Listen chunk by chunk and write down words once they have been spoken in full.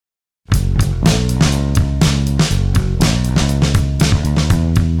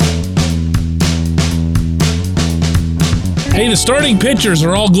Hey, the starting pitchers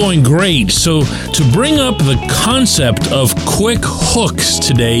are all going great, so to bring up the concept of quick hooks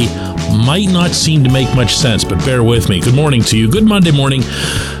today might not seem to make much sense, but bear with me. Good morning to you. Good Monday morning.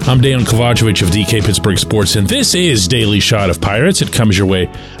 I'm Dan Kovacevic of DK Pittsburgh Sports, and this is Daily Shot of Pirates. It comes your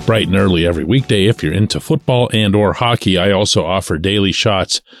way bright and early every weekday if you're into football and or hockey. I also offer daily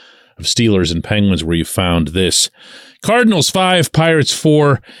shots of Steelers and Penguins where you found this. Cardinals 5, Pirates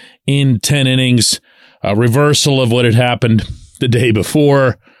 4 in 10 innings. A reversal of what had happened the day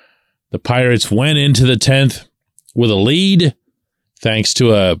before. The Pirates went into the 10th with a lead thanks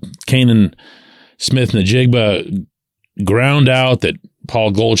to a Kanan Smith-Njigba ground out that Paul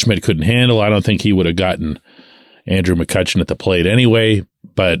Goldschmidt couldn't handle. I don't think he would have gotten Andrew McCutchen at the plate anyway,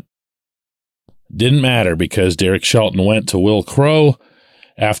 but didn't matter because Derek Shelton went to Will Crowe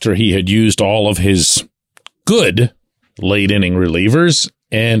after he had used all of his good late inning relievers.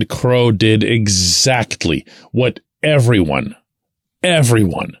 And Crowe did exactly what everyone,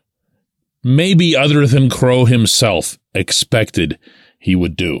 maybe other than Crowe himself, expected he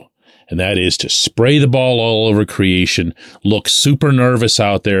would do. And that is to spray the ball all over creation, look super nervous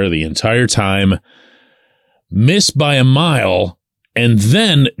out there the entire time, miss by a mile, and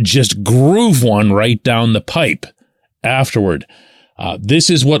then just groove one right down the pipe afterward. This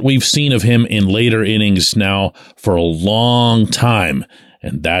is what we've seen of him in later innings now for a long time.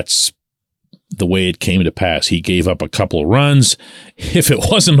 And that's the way it came to pass. He gave up a couple of runs. If it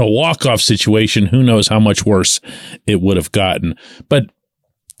wasn't a walk-off situation, who knows how much worse it would have gotten. But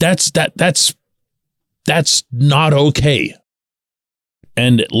that's not okay.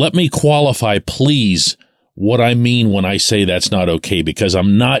 And let me qualify, please, what I mean when I say that's not okay, because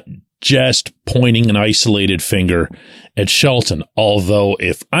I'm not just pointing an isolated finger at Shelton. Although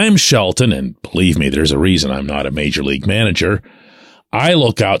if I'm Shelton, and believe me, there's a reason I'm not a major league manager, I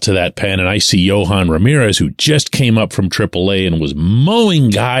look out to that pen and I see Yohan Ramirez, who just came up from AAA and was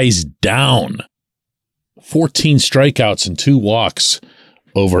mowing guys down. 14 strikeouts and 2 walks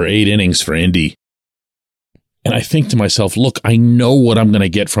over 8 innings for Indy. And I think to myself, look, I know what I'm going to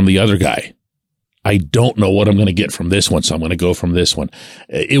get from the other guy. I don't know what I'm going to get from this one, so I'm going to go from this one.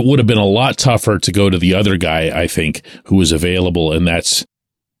 It would have been a lot tougher to go to the other guy, I think, who was available, and that's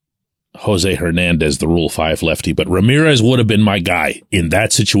Jose Hernandez, the Rule 5 lefty. But Ramirez would have been my guy in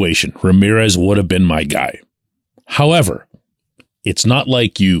that situation. Ramirez would have been my guy. However, it's not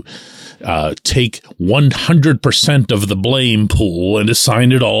like you take 100% of the blame pool and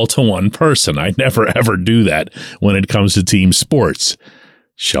assign it all to one person. I never, ever do that when it comes to team sports.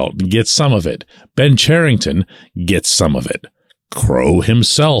 Shelton gets some of it. Ben Cherington gets some of it. Crowe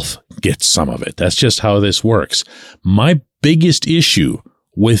himself gets some of it. That's just how this works. My biggest issue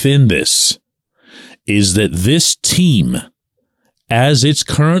within this is that this team, as it's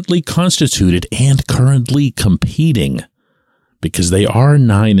currently constituted and currently competing, because they are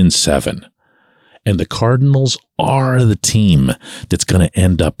 9-7, and the Cardinals are the team that's going to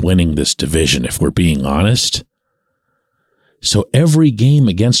end up winning this division, if we're being honest. So every game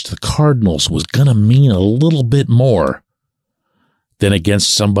against the Cardinals was going to mean a little bit more than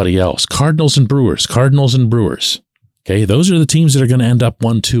against somebody else. Cardinals and Brewers. Okay, those are the teams that are going to end up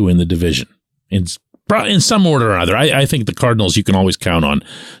 1-2 in the division. In some order or other. I think the Cardinals you can always count on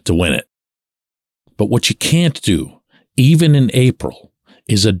to win it. But what you can't do, even in April,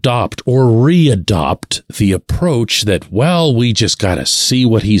 is adopt or readopt the approach that, well, we just got to see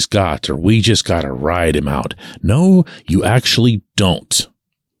what he's got, or we just got to ride him out. No, you actually don't.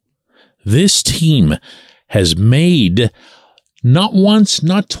 This team has made not once,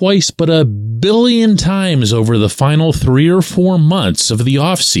 not twice, but 1 billion times over the final 3 or 4 months of the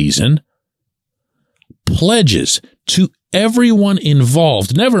offseason, pledges to everyone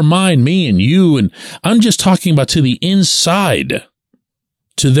involved, never mind me and you, and I'm just talking about to the inside,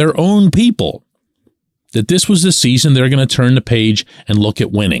 to their own people, that this was the season they're going to turn the page and look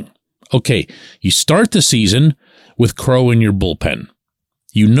at winning. Okay, you start the season with Crowe in your bullpen.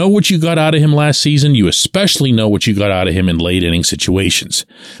 You know what you got out of him last season. You especially know what you got out of him in late inning situations.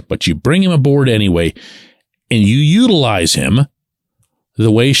 But you bring him aboard anyway, and you utilize him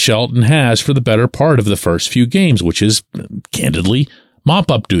the way Shelton has for the better part of the first few games, which is, candidly,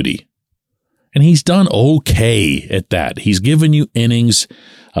 mop-up duty. And he's done okay at that. He's given you innings.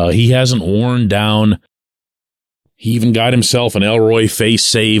 He hasn't worn down. He even got himself an Elroy face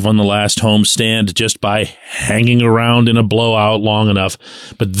save on the last homestand just by hanging around in a blowout long enough.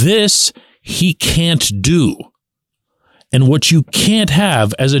 But this he can't do. And what you can't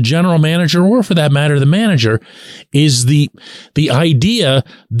have as a general manager, or for that matter, the manager, is the idea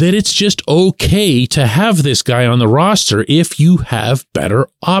that it's just okay to have this guy on the roster if you have better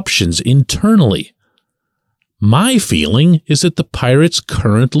options internally. My feeling is that the Pirates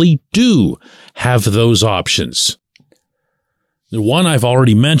currently do have those options. The one I've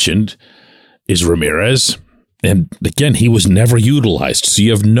already mentioned is Ramirez. And again, he was never utilized, so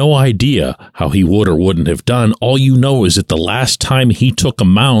you have no idea how he would or wouldn't have done. All you know is that the last time he took a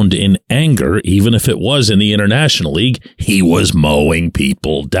mound in anger, even if it was in the International League, he was mowing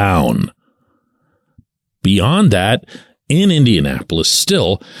people down. Beyond that, in Indianapolis,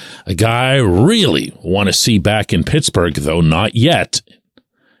 still, a guy I really want to see back in Pittsburgh, though not yet,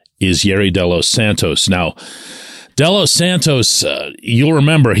 is Yerry De Los Santos. Now, De Los Santos, you'll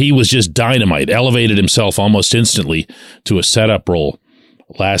remember he was just dynamite, elevated himself almost instantly to a setup role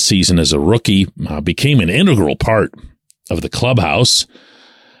last season as a rookie, became an integral part of the clubhouse,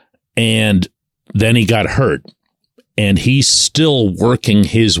 and then he got hurt. And he's still working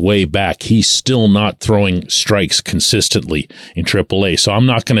his way back. He's still not throwing strikes consistently in AAA. So I'm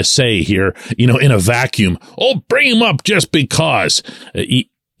not going to say here, in a vacuum, bring him up just because.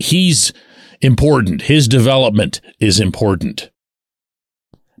 He's important. His development is important.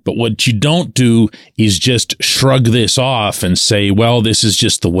 But what you don't do is just shrug this off and say, well, this is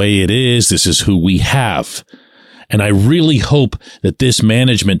just the way it is. This is who we have. And I really hope that this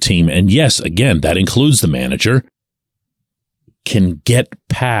management team, and yes, again, that includes the manager, can get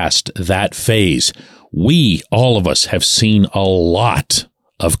past that phase. We, all of us, have seen a lot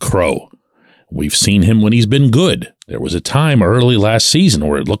of Crow. We've seen him when he's been good. There was a time early last season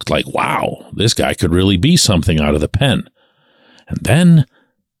where it looked like, wow, this guy could really be something out of the pen. And then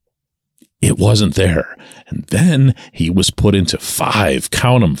it wasn't there. And then he was put into 5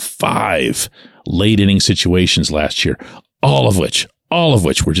 late inning situations last year, all of which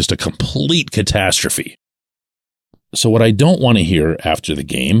were just a complete catastrophe. So what I don't want to hear after the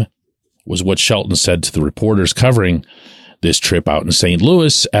game was what Shelton said to the reporters covering this trip out in St.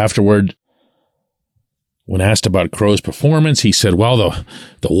 Louis afterward. When asked about Crow's performance, he said, well,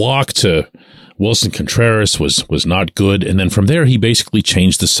 the walk to Wilson Contreras was not good. And then from there, he basically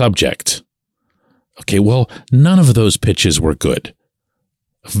changed the subject. Okay, well, none of those pitches were good.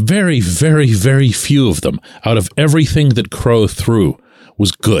 Very, very, very few of them out of everything that Crow threw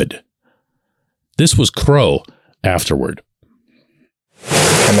was good. This was Crow afterward.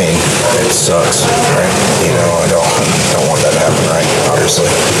 I mean, it sucks, right? I don't want that to happen, right? Obviously.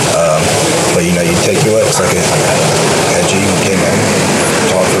 But, you take the licks. Like Edgy came in,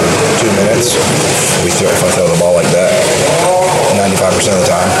 talked for 2 minutes. If I throw the ball like that, 95% of the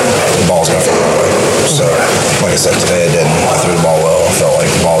time, the ball's going to fall the right way. So, like I said, today I didn't. I threw the ball well. I felt like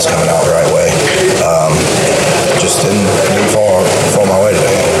the ball was coming out the right way. Just didn't fall my way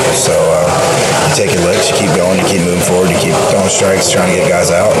today. So, you take your licks, you keep going, you keep moving forward, you keep throwing strikes, trying to get guys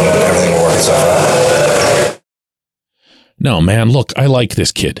out, and everything will work itself out. No, man, look, I like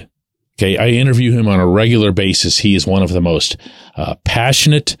this kid. Okay, I interview him on a regular basis. He is one of the most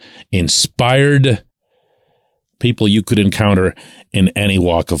passionate, inspired people you could encounter in any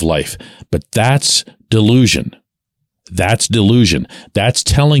walk of life. But that's delusion. That's delusion. That's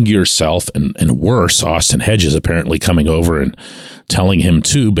telling yourself, and worse, Austin Hedges apparently coming over and telling him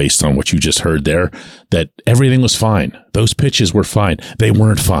too, based on what you just heard there, that everything was fine. Those pitches were fine. They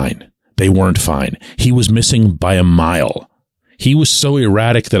weren't fine. They weren't fine. He was missing by a mile. He was so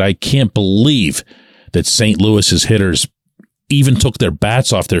erratic that I can't believe that St. Louis's hitters even took their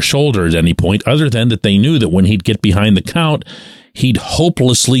bats off their shoulder at any point, other than that they knew that when he'd get behind the count, he'd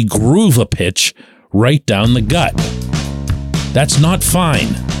hopelessly groove a pitch right down the gut. That's not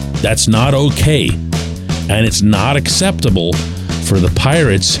fine. That's not okay. And it's not acceptable for the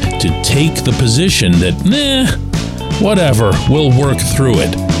Pirates to take the position that, whatever, we'll work through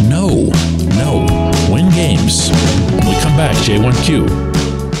it. No. Win games. When we come back, J1Q.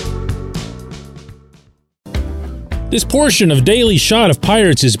 This portion of Daily Shot of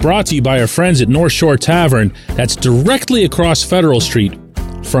Pirates is brought to you by our friends at North Shore Tavern. That's directly across Federal Street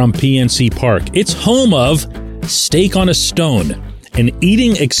from PNC Park. It's home of Steak on a Stone, an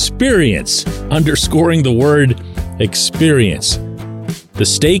eating experience, underscoring the word experience. The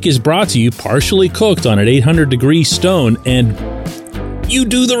steak is brought to you partially cooked on an 800-degree stone, and you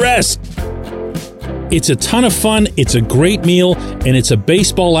do the rest. It's a ton of fun, it's a great meal, and it's a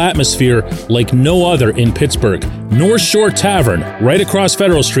baseball atmosphere like no other in Pittsburgh. North Shore Tavern, right across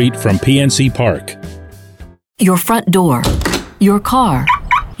Federal Street from PNC Park. Your front door, your car,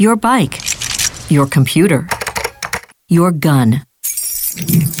 your bike, your computer, your gun.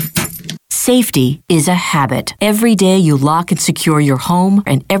 Safety is a habit. Every day you lock and secure your home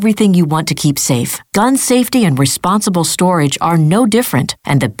and everything you want to keep safe. Gun safety and responsible storage are no different,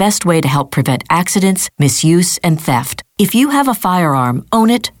 and the best way to help prevent accidents, misuse, and theft. If you have a firearm,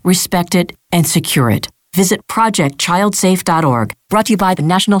 own it, respect it, and secure it. Visit ProjectChildSafe.org. Brought to you by the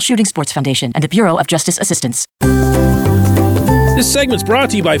National Shooting Sports Foundation and the Bureau of Justice Assistance. This segment's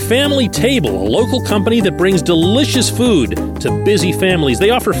brought to you by Family Table, a local company that brings delicious food to busy families. They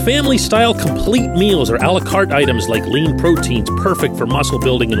offer family-style complete meals or a la carte items like lean proteins, perfect for muscle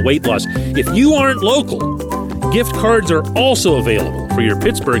building and weight loss. If you aren't local, gift cards are also available for your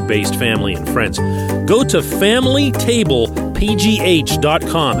Pittsburgh-based family and friends. Go to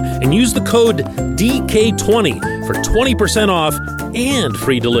FamilyTablePGH.com and use the code DK20 for 20% off and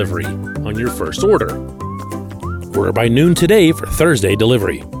free delivery on your first order. Order by noon today for Thursday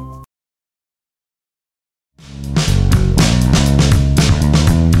delivery.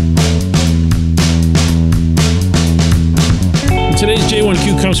 Today's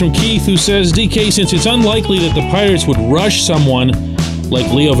J1Q comes from Keith, who says, DK, since it's unlikely that the Pirates would rush someone like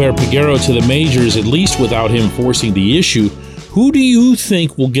Liover Peguero to the majors, at least without him forcing the issue, who do you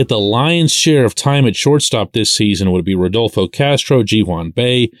think will get the lion's share of time at shortstop this season? Would it be Rodolfo Castro, Ji-Hwan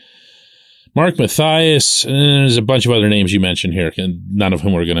Bae, Mark Mathias? There's a bunch of other names you mentioned here, and none of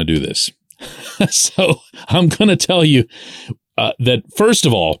whom are going to do this. So I'm going to tell you that, first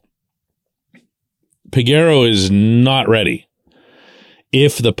of all, Peguero is not ready.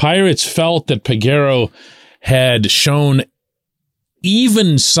 If the Pirates felt that Peguero had shown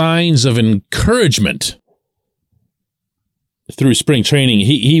even signs of encouragement through spring training,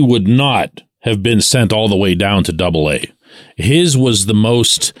 he would not have been sent all the way down to Double-A. His was the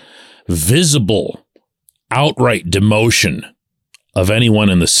most visible, outright demotion of anyone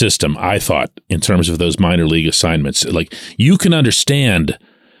in the system, I thought, in terms of those minor league assignments. Like, you can understand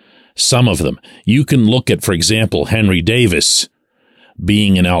some of them. You can look at, for example, Henry Davis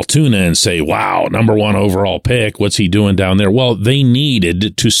being in Altoona and say, wow, number 1 overall pick, what's he doing down there? Well, they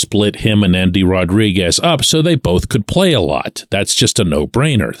needed to split him and Andy Rodriguez up so they both could play a lot. That's just a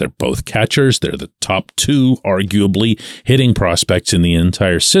no-brainer. They're both catchers. They're the top 2, arguably, hitting prospects in the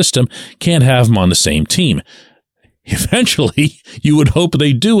entire system. Can't have them on the same team. Eventually, you would hope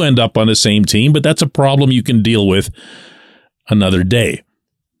they do end up on the same team, but that's a problem you can deal with another day.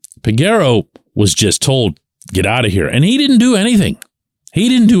 Peguero was just told, get out of here, and he didn't do anything. He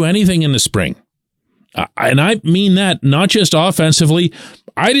didn't do anything in the spring. And I mean that not just offensively.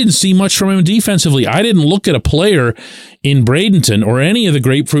 I didn't see much from him defensively. I didn't look at a player in Bradenton or any of the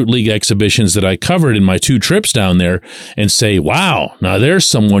Grapefruit League exhibitions that I covered in my 2 trips down there and say, wow, now there's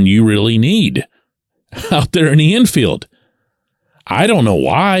someone you really need out there in the infield. I don't know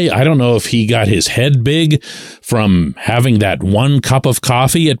why. I don't know if he got his head big from having that 1 cup of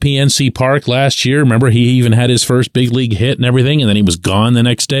coffee at PNC Park last year. Remember, he even had his first big league hit and everything, and then he was gone the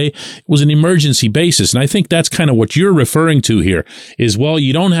next day. It was an emergency basis, and I think that's kind of what you're referring to here is, well,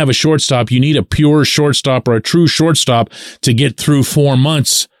 you don't have a shortstop. You need a pure shortstop or a true shortstop to get through 4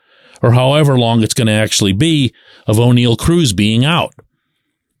 months or however long it's going to actually be of O'Neal Cruz being out.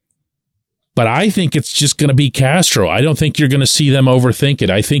 But I think it's just going to be Castro. I don't think you're going to see them overthink it.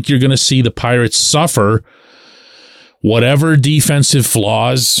 I think you're going to see the Pirates suffer whatever defensive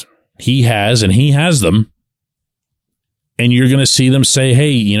flaws he has, and he has them. And you're going to see them say,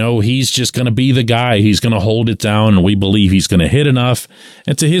 hey, you know, he's just going to be the guy. He's going to hold it down, and we believe he's going to hit enough.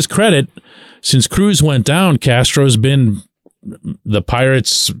 And to his credit, since Cruz went down, Castro's been the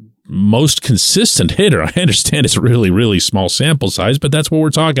Pirates' most consistent hitter. I understand it's really, really small sample size, but that's what we're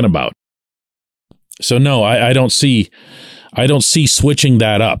talking about. So no, I don't see switching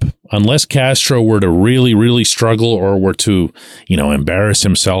that up unless Castro were to really, really struggle or were to, you know, embarrass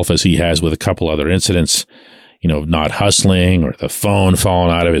himself as he has with a couple other incidents, you know, not hustling or the phone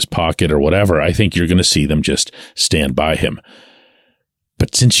falling out of his pocket or whatever. I think you're going to see them just stand by him.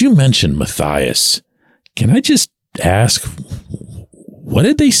 But since you mentioned Mathias, can I just ask, what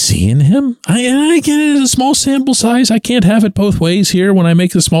did they see in him? I get it as a small sample size. I can't have it both ways here when I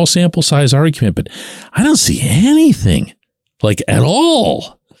make the small sample size argument, but I don't see anything, like, at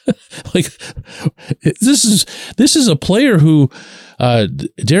all. Like, this is a player who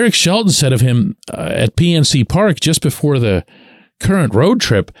Derek Shelton said of him at PNC Park just before the current road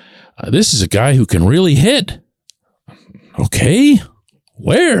trip, this is a guy who can really hit. Okay,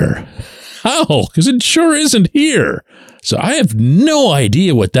 where? How? Because it sure isn't here. So I have no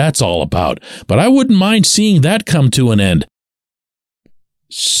idea what that's all about, but I wouldn't mind seeing that come to an end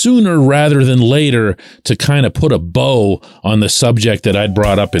sooner rather than later to kind of put a bow on the subject that I'd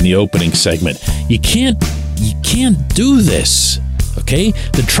brought up in the opening segment. You can't do this, okay?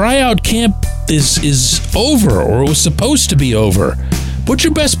 The tryout camp is over, or it was supposed to be over. Put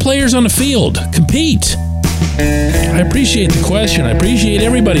your best players on the field. Compete. I appreciate the question. I appreciate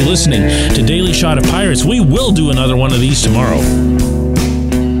everybody listening to Daily Shot of Pirates. We will do another one of these tomorrow.